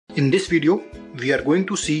In this video, we are going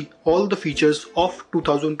to see all the features of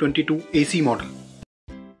 2022 AC model.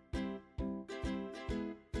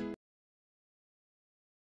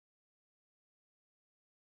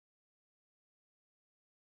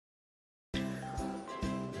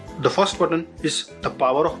 The first button is the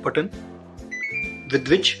power off button, with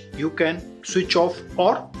which you can switch off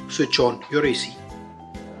or switch on your AC.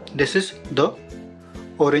 This is the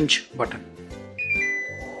orange button.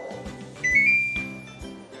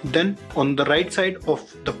 Then on the right side of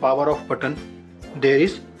the power off button, there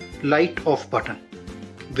is light off button.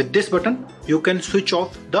 With this button, you can switch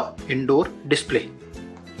off the indoor display.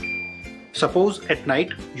 Suppose at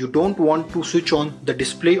night you don't want to switch on the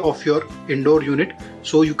display of your indoor unit,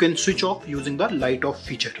 so you can switch off using the light off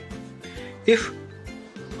feature. If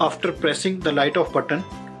after pressing the light off button,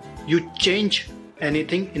 you change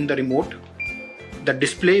anything in the remote, the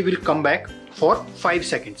display will come back for 5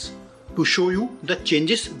 seconds to show you the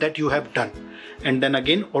changes that you have done, and then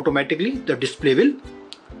again automatically the display will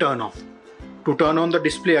turn off. To turn on the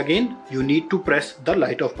display again, you need to press the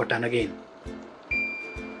light off button again.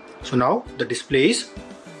 So now the display is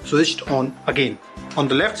switched on again. On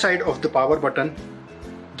the left side of the power button,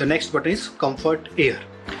 the next button is comfort air.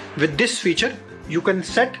 With this feature, you can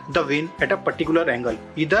set the vane at a particular angle,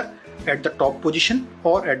 either at the top position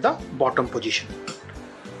or at the bottom position.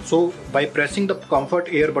 So by pressing the comfort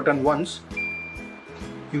air button once,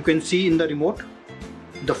 you can see in the remote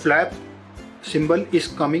the flap symbol is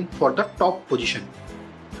coming for the top position,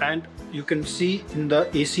 and you can see in the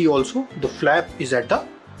AC also the flap is at the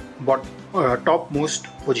topmost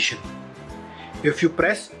position. If you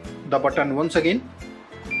press the button once again,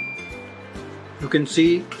 you can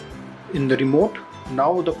see in the remote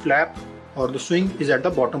now the flap or the swing is at the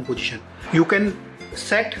bottom position. You can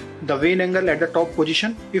set the vane angle at the top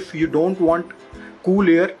position if you don't want cool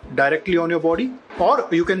air directly on your body, or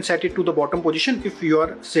you can set it to the bottom position if you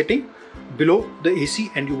are sitting below the AC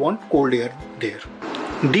and you want cold air there.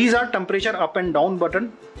 These are temperature up and down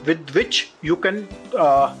button with which you can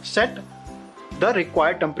set the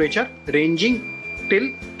required temperature ranging till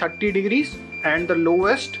 30 degrees, and the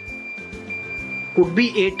lowest could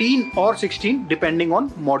be 18 or 16 depending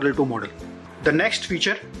on model to model. The next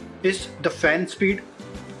feature is the fan speed.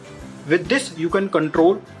 With this you can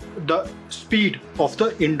control the speed of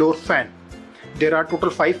the indoor fan. There are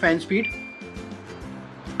total 5 fan speed.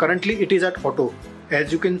 Currently it is at auto.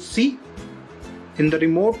 As you can see in the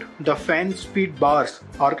remote, the fan speed bars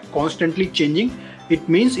are constantly changing. It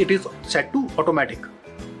means it is set to automatic.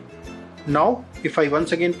 Now if I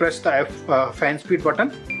once again press the fan speed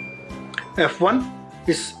button, F1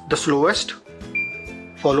 is the slowest,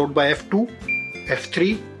 followed by F2,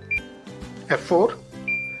 F3, F4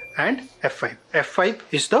 and F5. F5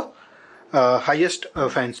 is the highest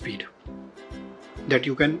fan speed that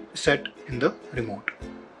you can set in the remote.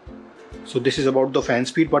 So this is about the fan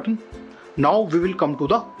speed button. Now we will come to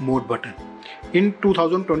the mode button. In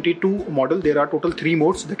 2022 model, there are total 3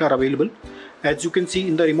 modes that are available. As you can see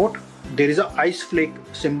in the remote, there is a ice flake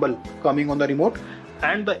symbol coming on the remote,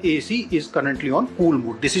 and the AC is currently on cool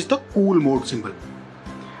mode. This is the cool mode symbol.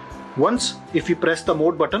 Once if you press the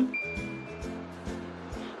mode button,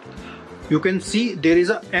 you can see there is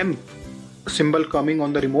a M symbol coming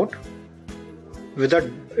on the remote with a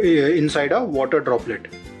inside a water droplet.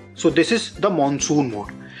 So this is the monsoon mode.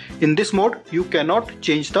 In this mode you cannot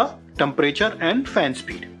change the temperature and fan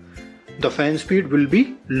speed. The fan speed will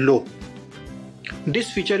be low. This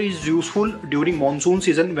feature is useful during monsoon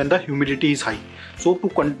season when the humidity is high. So to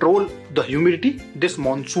control the humidity, this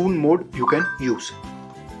monsoon mode you can use.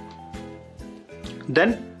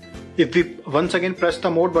 Then if we once again press the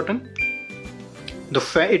mode button,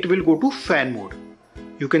 it will go to fan mode.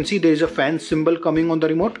 You can see there is a fan symbol coming on the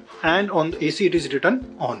remote, and on the AC it is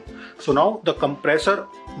written on. So now the compressor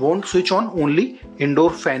won't switch on, only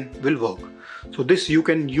indoor fan will work. So this you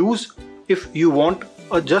can use if you want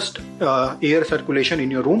just air circulation in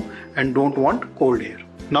your room and don't want cold air.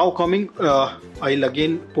 Now coming, I'll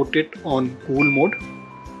again put it on cool mode.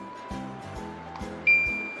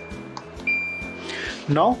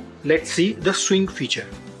 Now let's see the swing feature.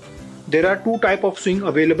 There are 2 types of swing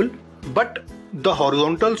available, but the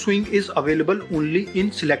horizontal swing is available only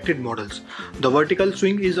in selected models. The vertical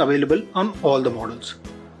swing is available on all the models.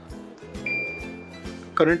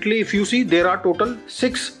 Currently if you see, there are total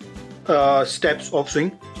 6 steps of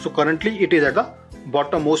swing. So currently it is at the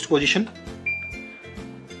bottommost position.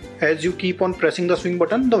 As you keep on pressing the swing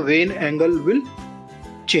button, the vane angle will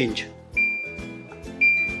change.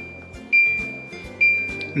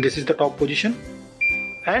 This is the top position,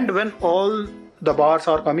 and when all the bars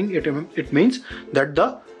are coming, it means that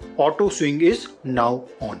the auto swing is now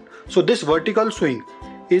on. So this vertical swing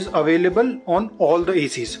is available on all the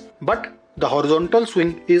ACs, but the horizontal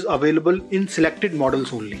swing is available in selected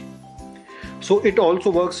models only. So it also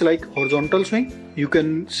works like horizontal swing. You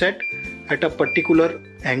can set at a particular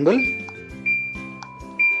angle,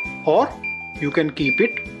 or you can keep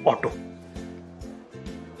it auto.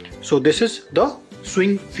 So this is the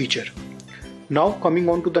swing feature. Now coming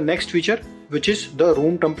on to the next feature, which is the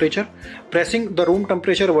room temperature. Pressing the room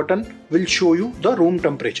temperature button will show you the room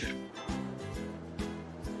temperature.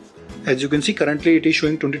 As you can see, currently it is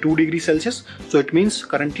showing 22 degrees Celsius. So it means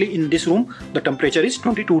currently in this room the temperature is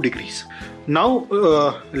 22 degrees. Now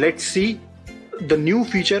let's see the new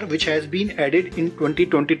feature which has been added in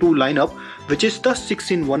 2022 lineup, which is the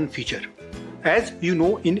 6-in-1 feature. As you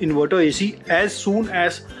know, in inverter AC, as soon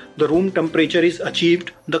as the room temperature is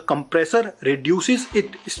achieved, the compressor reduces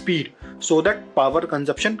its speed so that power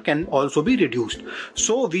consumption can also be reduced.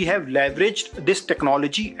 So we have leveraged this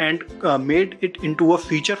technology and made it into a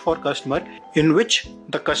feature for customer, in which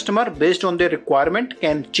the customer, based on their requirement,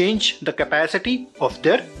 can change the capacity of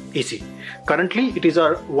their AC. Currently it is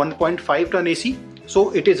a 1.5 ton AC,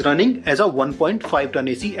 so it is running as a 1.5 ton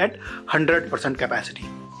AC at 100% capacity.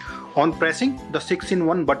 On pressing the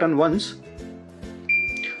 6-in-1 button once,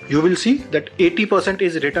 you will see that 80%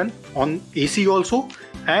 is written on AC also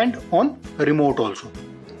and on remote also.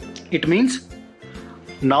 It means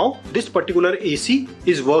now this particular AC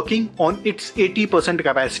is working on its 80%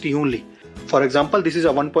 capacity only. For example, this is a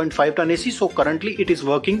 1.5 ton AC, so currently it is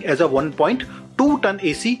working as a 1.2 ton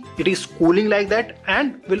AC. It is cooling like that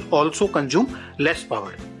and will also consume less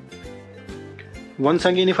power. Once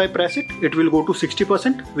again, if I press it, it will go to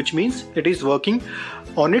 60%, which means it is working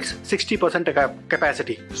on its 60%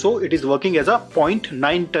 capacity. So it is working as a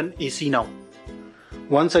 0.9 ton AC now.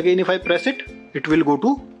 Once again, if I press it, it will go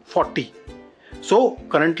to 40. So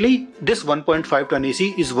currently this 1.5 ton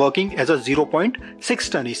AC is working as a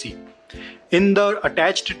 0.6 ton AC. In the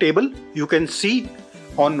attached table, you can see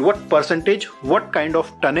on what percentage, what kind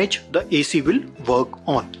of tonnage the AC will work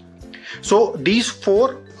on. So these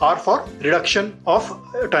four are for reduction of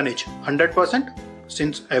tonnage. 100%,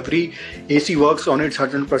 since every AC works on its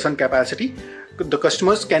 100% capacity, the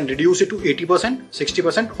customers can reduce it to 80%,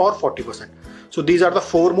 60% or 40%. So these are the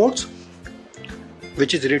four modes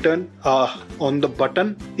which is written on the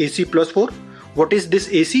button AC +4. What is this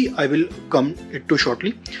AC? I will come to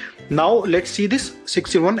shortly. Now let's see this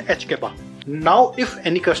 6-in-1 HCAPA. Now if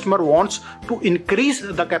any customer wants to increase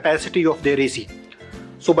the capacity of their AC,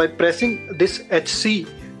 so by pressing this HC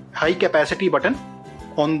high capacity button,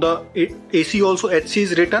 on the AC also HC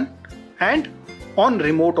is written, and on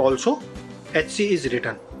remote also HC is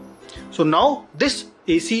written. So now this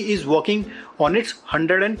AC is working on its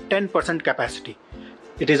 110% capacity.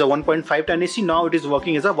 It is a 1.5 ton AC, now it is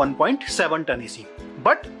working as a 1.7 ton AC.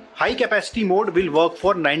 But high capacity mode will work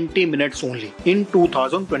for 90 minutes only in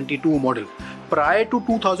 2022 model. Prior to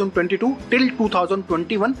 2022 till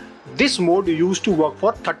 2021, this mode used to work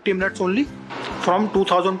for 30 minutes only. From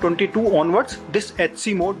 2022 onwards, this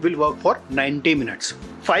HC mode will work for 90 minutes.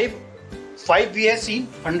 5 we have seen: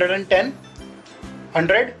 110,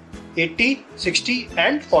 100, 80, 60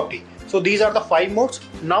 and 40. So these are the 5 modes.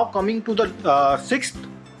 Now coming to the 6th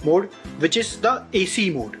mode, which is the AC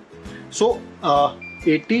mode. So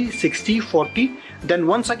 80, 60, 40. Then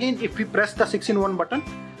once again, if we press the 6-in-1 button,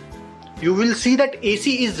 you will see that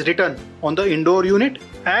AC is written on the indoor unit,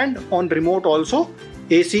 and on remote also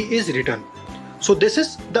AC is written. So this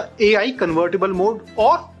is the AI convertible mode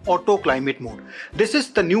or auto climate mode. This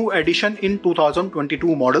is the new addition in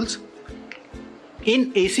 2022 models.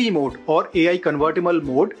 In AC mode or AI convertible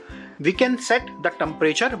mode, we can set the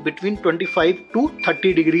temperature between 25 to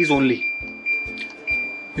 30 degrees only.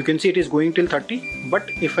 You can see it is going till 30, but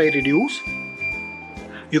if I reduce,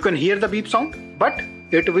 you can hear the beep sound, but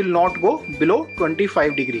it will not go below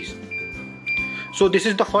 25 degrees. So this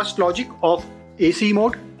is the first logic of AC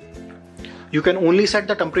mode. You can only set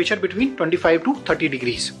the temperature between 25 to 30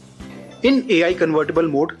 degrees. In AI convertible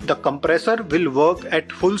mode, the compressor will work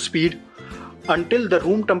at full speed until the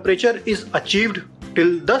room temperature is achieved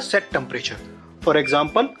till the set temperature. For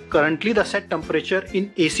example, currently the set temperature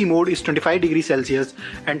in AC mode is 25 degrees Celsius,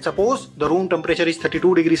 and suppose the room temperature is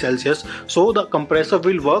 32 degrees Celsius, so the compressor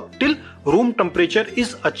will work till room temperature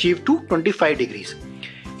is achieved to 25 degrees.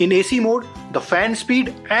 In AC mode, the fan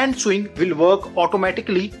speed and swing will work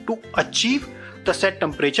automatically to achieve the set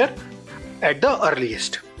temperature at the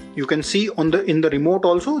earliest. You can see in the remote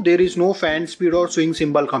also there is no fan speed or swing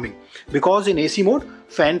symbol coming, because in AC mode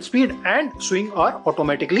fan speed and swing are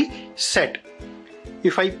automatically set.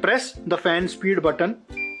 If I press the fan speed button,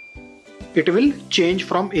 it will change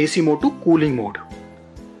from AC mode to cooling mode.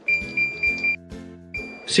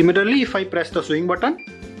 Similarly, if I press the swing button,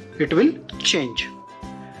 it will change.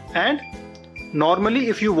 And normally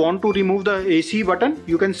if you want to remove the AC button,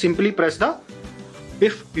 you can simply press the,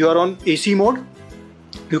 if you are on AC mode,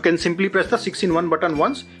 you can simply press the 6-in-1 button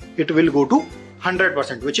once, it will go to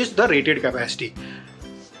 100%, which is the rated capacity.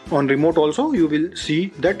 On remote also you will see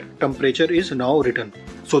that temperature is now written.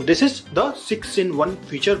 So this is the 6-in-1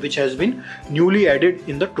 feature which has been newly added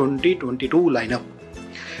in the 2022 lineup.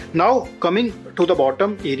 Now coming to the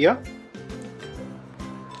bottom area,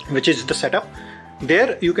 which is the setup,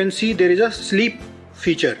 there you can see there is a sleep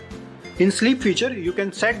feature. In sleep feature you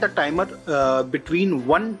can set the timer between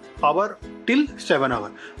 1 hour till 7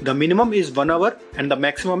 hours. The minimum is 1 hour and the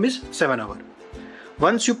maximum is 7 hours.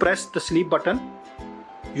 Once you press the sleep button,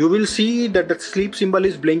 you will see that the sleep symbol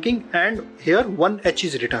is blinking and here 1H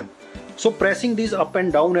is written. So pressing these up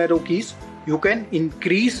and down arrow keys, you can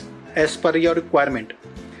increase as per your requirement.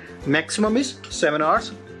 Maximum is 7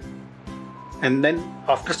 hours, and then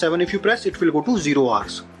after 7 if you press, it will go to 0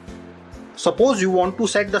 hours. Suppose you want to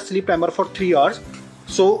set the sleep timer for 3 hours.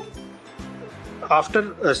 So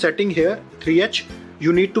after setting here 3H,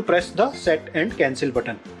 you need to press the set and cancel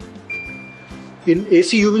button. In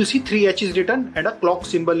AC you will see 3H is written and a clock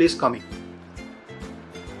symbol is coming.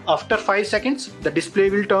 After 5 seconds the display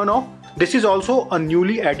will turn off. This is also a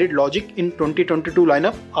newly added logic in 2022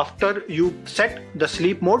 lineup. After you set the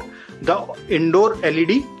sleep mode, the indoor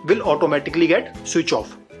LED will automatically get switch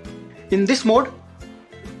off. In this mode,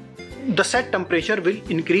 the set temperature will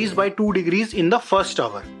increase by 2 degrees in the first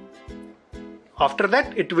hour. After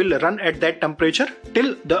that, it will run at that temperature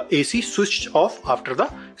till the AC switched off after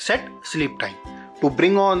the set sleep time. To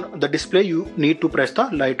bring on the display, you need to press the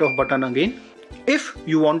light off button again. If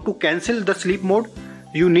you want to cancel the sleep mode,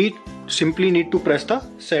 you simply need to press the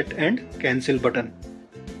set and cancel button.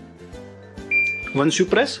 Once you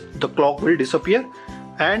press, the clock will disappear,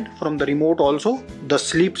 and from the remote also the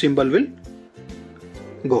sleep symbol will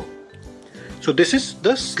go. So this is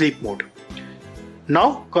the sleep mode.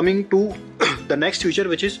 Now coming to the next feature,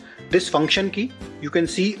 which is this function key. You can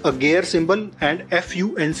see a gear symbol and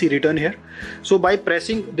FUNC written here. So by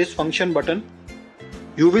pressing this function button,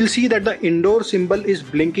 you will see that the indoor symbol is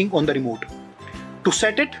blinking on the remote. To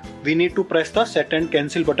set it, we need to press the set and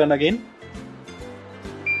cancel button again.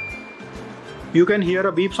 You can hear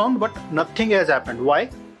a beep sound, but nothing has happened. Why?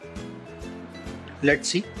 Let's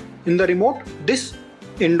see. In the remote, this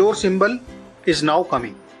indoor symbol is now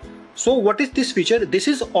coming. So what is this feature? This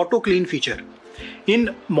is auto clean feature.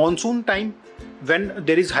 In monsoon time, when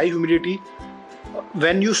there is high humidity,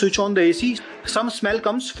 when you switch on the AC, some smell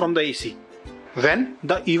comes from the AC. When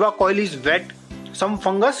the EVA coil is wet, some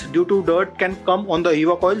fungus due to dirt can come on the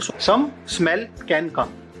EVA coil, so some smell can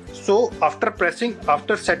come. So after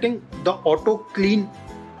setting the auto clean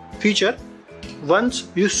feature, once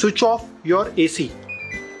you switch off your AC,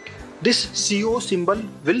 this CO symbol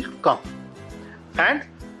will come and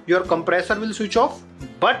your compressor will switch off,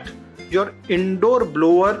 but your indoor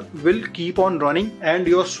blower will keep on running and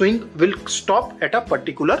your swing will stop at a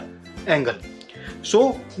particular angle.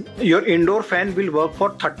 So your indoor fan will work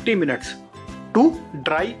for 30 minutes to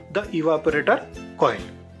dry the evaporator coil.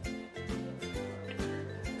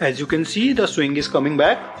 As you can see, the swing is coming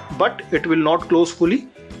back, but it will not close fully.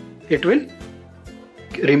 It will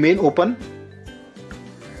remain open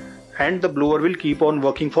and the blower will keep on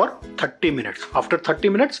working for 30 minutes. After 30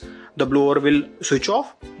 minutes, the blower will switch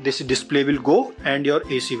off, this display will go and your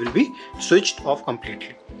AC will be switched off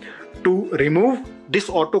completely. To remove this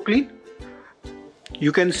auto clean,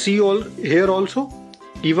 you can see here also,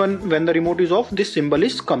 even when the remote is off, this symbol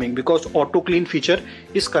is coming because auto clean feature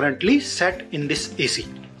is currently set in this AC.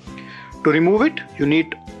 To remove it, you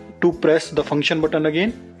need to press the function button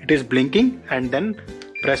again. It is blinking, and then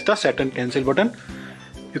press the set and cancel button.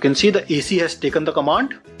 You can see the AC has taken the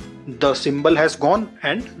command, the symbol has gone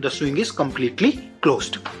and the swing is completely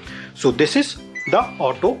closed. So this is the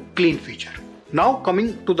auto clean feature. Now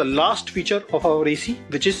coming to the last feature of our AC,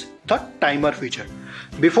 which is the timer feature.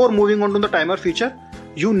 Before moving on to the timer feature,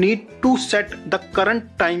 you need to set the current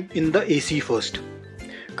time in the AC first.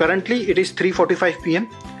 Currently it is 3:45 PM.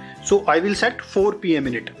 So I will set 4 PM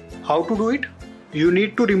in it. How to do it? You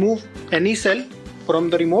need to remove any cell from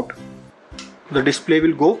the remote. The display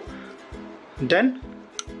will go. Then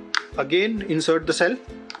again insert the cell.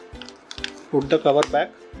 Put the cover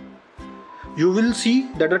back. You will see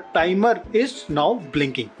that a timer is now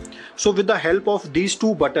blinking. So with the help of these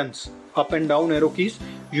two buttons, up and down arrow keys,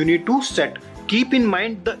 you need to set. Keep in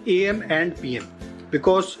mind the AM and PM,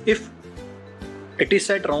 because if it is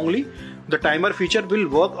set wrongly, the timer feature will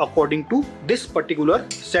work according to this particular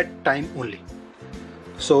set time only.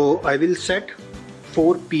 So I will set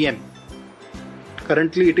 4 PM.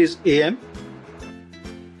 Currently it is AM.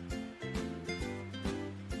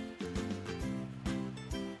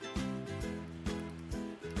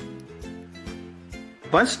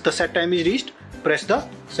 Once the set time is reached, press the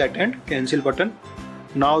set and cancel button.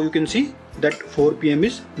 Now you can see that 4 PM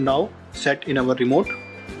is now set in our remote.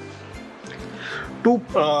 To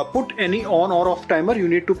put any on or off timer, you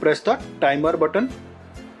need to press the timer button.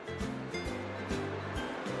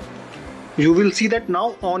 You will see that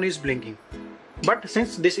now on is blinking. But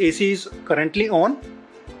since this AC is currently on,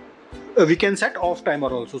 we can set off timer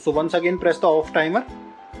also. So once again press the off timer.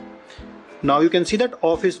 Now you can see that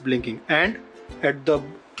off is blinking, and at the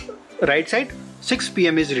right side 6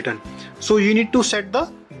 PM is written. So you need to set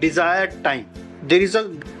the desired time. There is a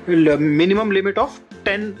minimum limit of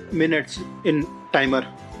 10 minutes in timer.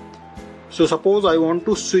 So suppose I want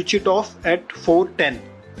to switch it off at 4:10.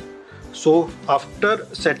 So after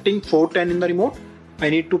setting 4:10 in the remote, I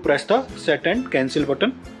need to press the set and cancel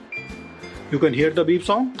button. You can hear the beep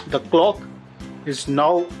sound. The clock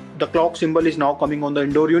symbol is now coming on the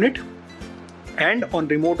indoor unit, and on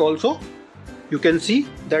remote also you can see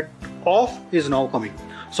that off is now coming.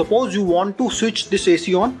 Suppose you want to switch this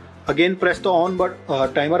AC on, again press the on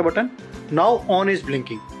timer button. Now on is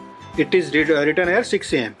blinking. It is written here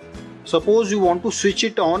 6 AM. Suppose you want to switch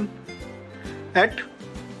it on at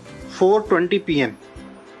 4:20 PM.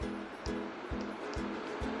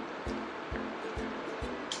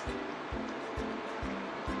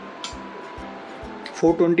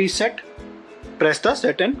 set, press the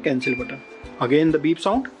set and cancel button. Again the beep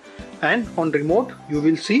sound, and on remote you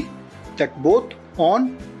will see that both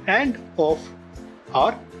on and off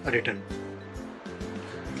are written.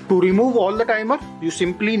 To remove all the timer, you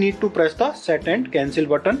simply need to press the set and cancel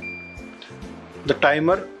button. The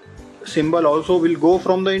timer symbol also will go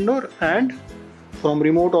from the indoor, and from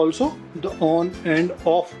remote also the on and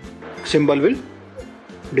off symbol will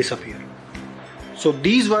disappear. So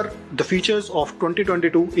these were the features of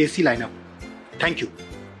 2022 AC lineup. Thank you.